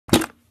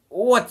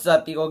What's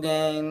up, Eagle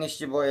Gang? It's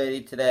your boy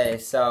Eddie today.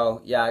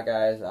 So, yeah,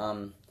 guys,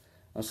 I'm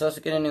supposed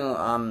to get a new,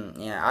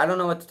 I don't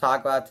know what to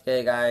talk about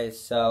today, guys.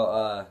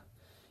 So,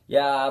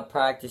 yeah, I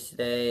practiced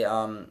today.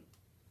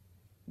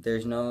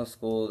 There's no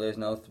school, there's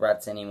no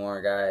threats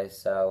anymore, guys.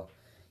 So,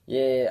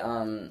 yeah,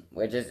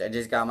 I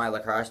just got my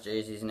lacrosse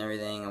jerseys and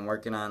everything. I'm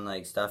working on,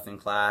 like, stuff in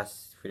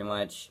class, pretty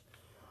much.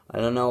 I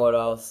don't know what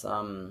else,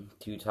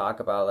 to talk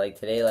about. Like,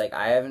 today, like,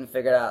 I haven't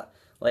figured out,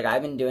 like,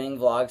 I've been doing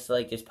vlogs to,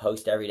 like, just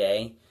post every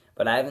day.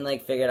 But I haven't,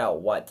 like, figured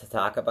out what to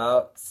talk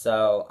about.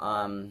 So,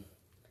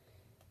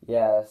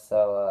 yeah,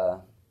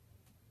 so,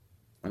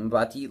 I'm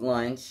about to eat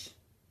lunch.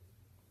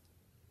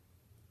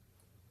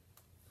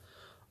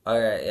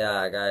 Alright,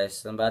 yeah, guys,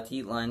 so I'm about to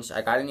eat lunch.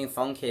 I got a new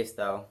phone case,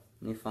 though.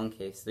 New phone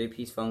case.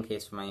 3-piece phone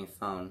case for my new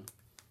phone.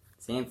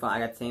 Same phone, I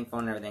got the same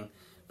phone and everything.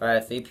 But I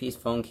got a 3-piece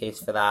phone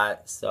case for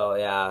that. So,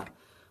 yeah,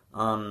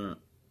 I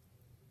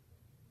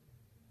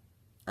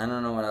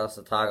don't know what else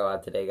to talk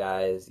about today,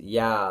 guys.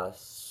 Yeah,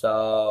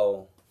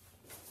 so...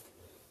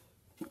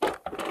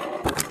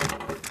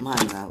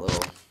 mind that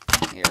little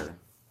hair.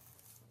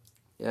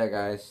 Yeah,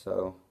 guys,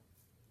 so...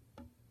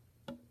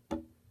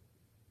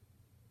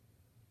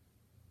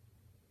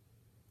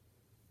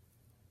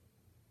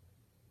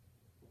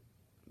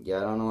 yeah,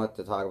 I don't know what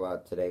to talk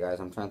about today, guys.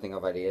 I'm trying to think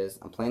of ideas.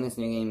 I'm playing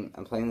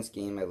this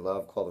game I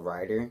love called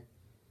Ryder.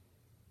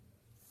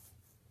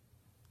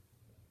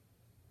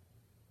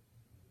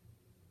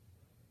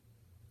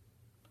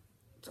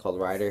 It's called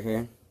Ryder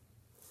here.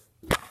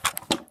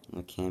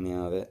 A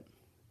cameo of it.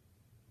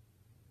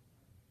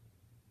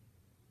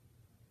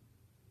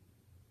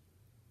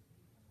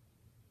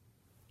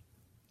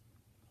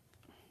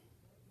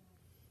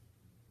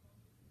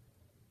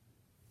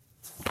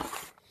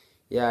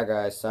 Yeah,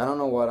 guys, so I don't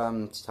know what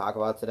I'm to talk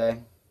about today.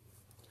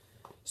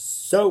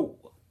 So,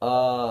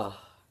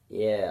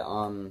 yeah,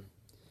 I'm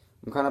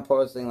kind of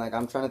posting, like,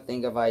 I'm trying to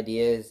think of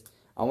ideas.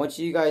 I want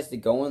you guys to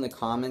go in the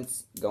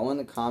comments, go in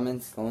the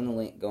comments down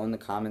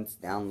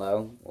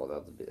low. Well,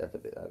 that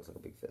looks like a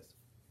big fist.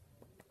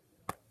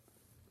 I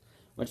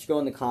want you to go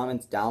in the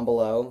comments down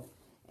below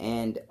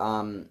and,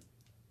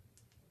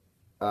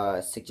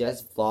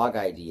 suggest vlog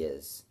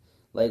ideas.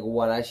 Like,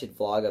 what I should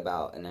vlog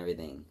about and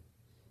everything.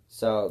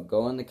 So,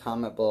 go in the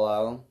comment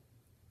below.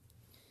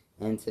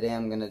 And today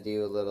I'm gonna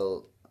do a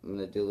little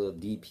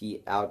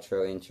DP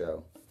outro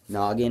intro.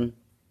 Noggin.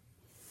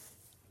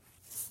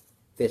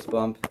 Fist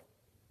bump.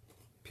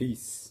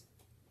 Peace.